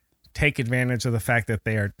take advantage of the fact that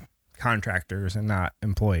they are contractors and not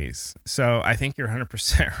employees. So I think you're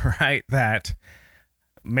 100% right that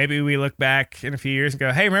maybe we look back in a few years and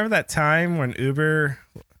go, hey, remember that time when Uber,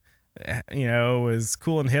 was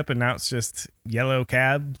cool and hip, and now it's just yellow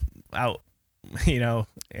cab out,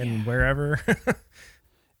 and wherever.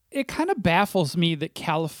 It kind of baffles me that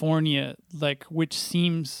California, which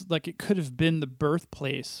seems like it could have been the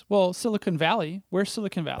birthplace. Well, Silicon Valley. Where's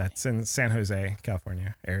Silicon Valley? That's in San Jose,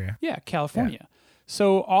 California area. Yeah, California. Yeah.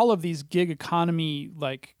 So all of these gig economy,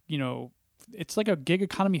 it's like a gig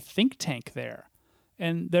economy think tank there.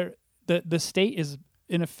 And the state is,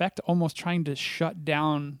 in effect, almost trying to shut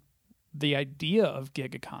down the idea of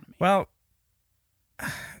gig economy. Well,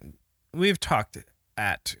 we've talked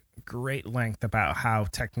at great length about how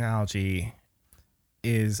technology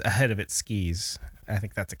is ahead of its skis. I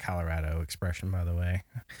think that's a Colorado expression, by the way.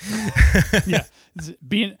 Yeah,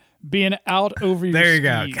 being out over your there you skis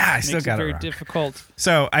go. God, I still got it very wrong. Difficult.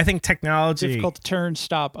 So I think technology difficult to turn,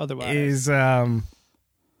 stop. Otherwise, is ahead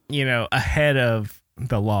of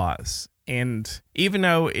the laws. And even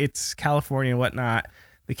though it's California and whatnot,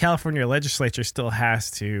 the California legislature still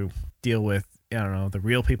has to deal with, the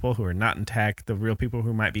real people who are not in tech, the real people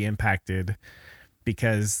who might be impacted,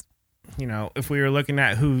 because, if we were looking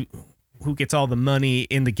at who gets all the money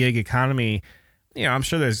in the gig economy, I'm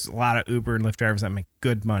sure there's a lot of Uber and Lyft drivers that make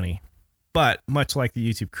good money, but much like the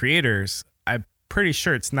YouTube creators, I'm pretty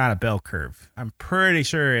sure it's not a bell curve. I'm pretty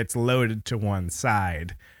sure it's loaded to one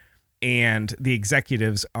side, and the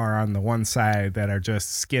executives are on the one side that are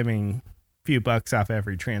just skimming a few bucks off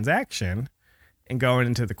every transaction and going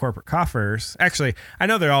into the corporate coffers. Actually, I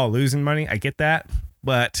know they're all losing money. I get that.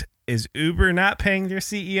 But is Uber not paying their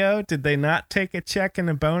CEO? Did they not take a check and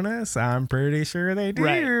a bonus? I'm pretty sure they do.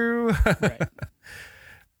 Right.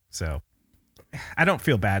 So I don't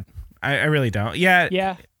feel bad. I really don't.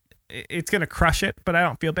 Yeah. It's going to crush it, but I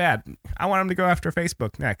don't feel bad. I want them to go after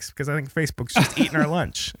Facebook next, because I think Facebook's just eating our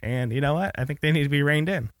lunch. And you know what? I think they need to be reined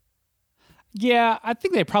in. Yeah, I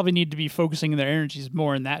think they probably need to be focusing their energies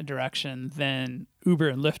more in that direction than Uber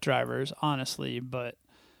and Lyft drivers, honestly. But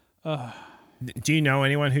do you know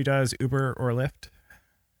anyone who does Uber or Lyft?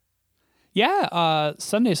 Yeah,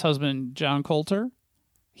 Sunday's husband, John Coulter,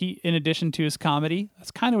 he, in addition to his comedy,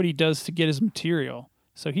 that's kind of what he does to get his material.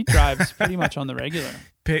 So he drives pretty much on the regular.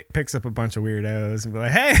 Picks up a bunch of weirdos and be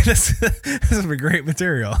like, hey, this is a great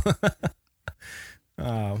material.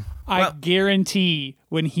 I guarantee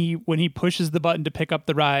when he pushes the button to pick up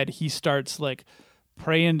the ride, he starts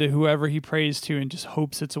praying to whoever he prays to and just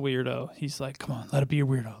hopes it's a weirdo. He's like, come on, let it be a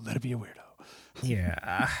weirdo. Let it be a weirdo.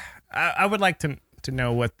 Yeah. I would like to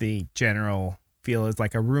know what the general feel is,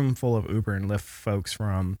 like a room full of Uber and Lyft folks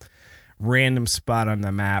from random spot on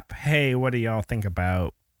the map. Hey, what do y'all think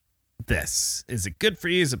about this? Is it good for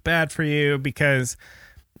you? Is it bad for you? Because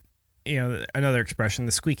another expression,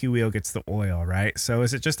 the squeaky wheel gets the oil, right? So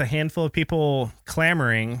is it just a handful of people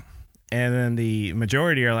clamoring, and then the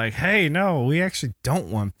majority are like, hey, no, we actually don't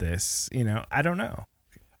want this? I don't know.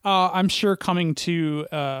 I'm sure coming to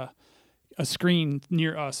a screen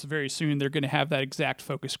near us very soon, they're going to have that exact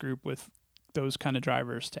focus group with those kind of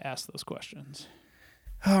drivers to ask those questions.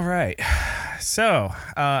 All right. So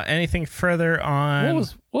anything further on...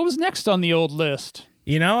 What was next on the old list?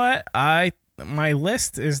 You know what? My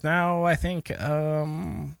list is now, I think,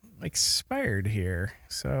 expired here.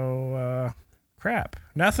 So, crap.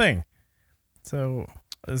 Nothing. So,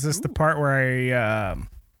 is this the part where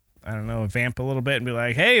I don't know, vamp a little bit and be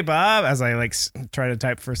like, hey, Bob, as I try to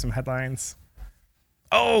type for some headlines?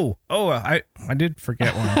 I did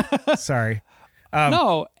forget one. Sorry.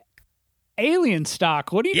 No, alien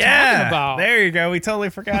stock. What are you talking about? There you go. We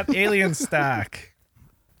totally forgot alien stock.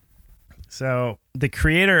 So the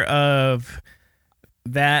creator of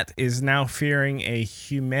that is now fearing a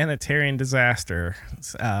humanitarian disaster.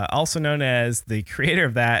 Also known as the creator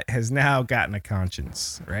of that has now gotten a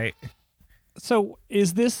conscience, right? So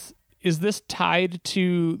is this tied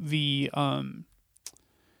to the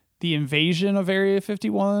invasion of Area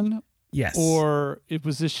 51? Yes. Or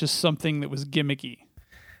was this just something that was gimmicky?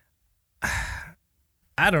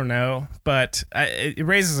 I don't know, but it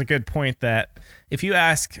raises a good point that if you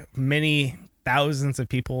ask many thousands of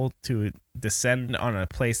people to descend on a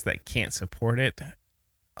place that can't support it,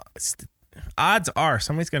 odds are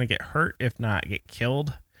somebody's going to get hurt, if not get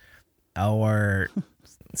killed or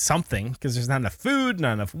something, because there's not enough food,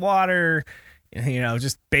 not enough water,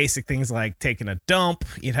 just basic things like taking a dump.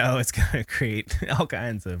 It's going to create all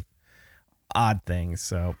kinds of odd things.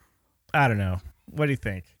 So I don't know. What do you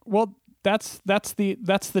think? Well, that's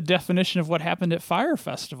the definition of what happened at Fire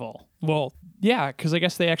Festival. Well, yeah, because I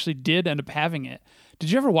guess they actually did end up having it.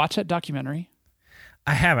 Did you ever watch that documentary?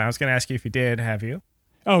 I haven't. I was going to ask you if you did. Have you?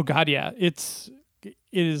 Oh God, yeah. It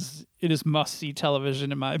is must-see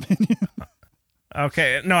television in my opinion.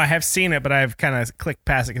 Okay, no, I have seen it, but I've kind of clicked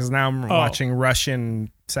past it because now I'm watching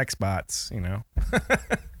Russian sex bots.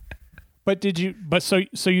 But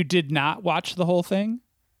so you did not watch the whole thing?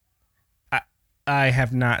 I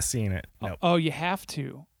have not seen it. Nope. Oh, you have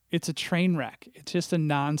to. It's a train wreck. It's just a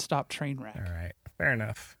nonstop train wreck. All right, fair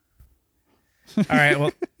enough. All right,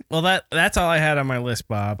 well that's all I had on my list,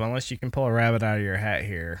 Bob. Unless you can pull a rabbit out of your hat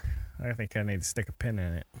here, I think I need to stick a pin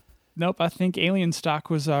in it. Nope, I think Alien Stock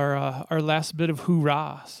was our last bit of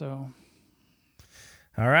hoorah. So,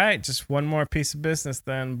 all right, just one more piece of business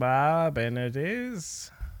then, Bob, and it is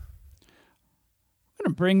I'm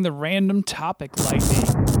gonna bring the random topic lightning.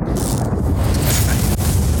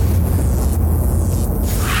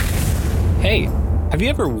 Hey, have you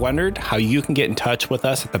ever wondered how you can get in touch with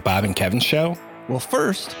us at the Bob and Kevin Show? Well,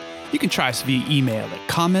 first, you can try us via email at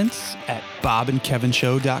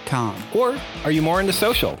comments@bobandkevinshow.com. Or are you more into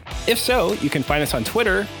social? If so, you can find us on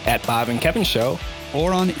Twitter at Bob and Kevin Show.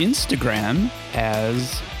 Or on Instagram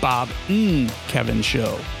as Bob Kevin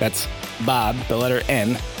Show. That's Bob, the letter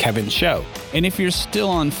N, Kevin Show. And if you're still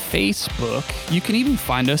on Facebook, you can even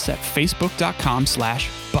find us at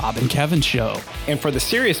facebook.com/Bob and Kevin Show. And for the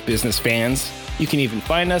serious business fans, you can even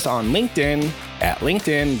find us on LinkedIn at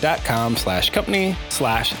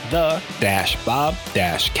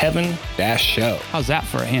linkedin.com/company/the-Bob-Kevin-Show. How's that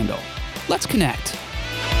for a handle? Let's connect.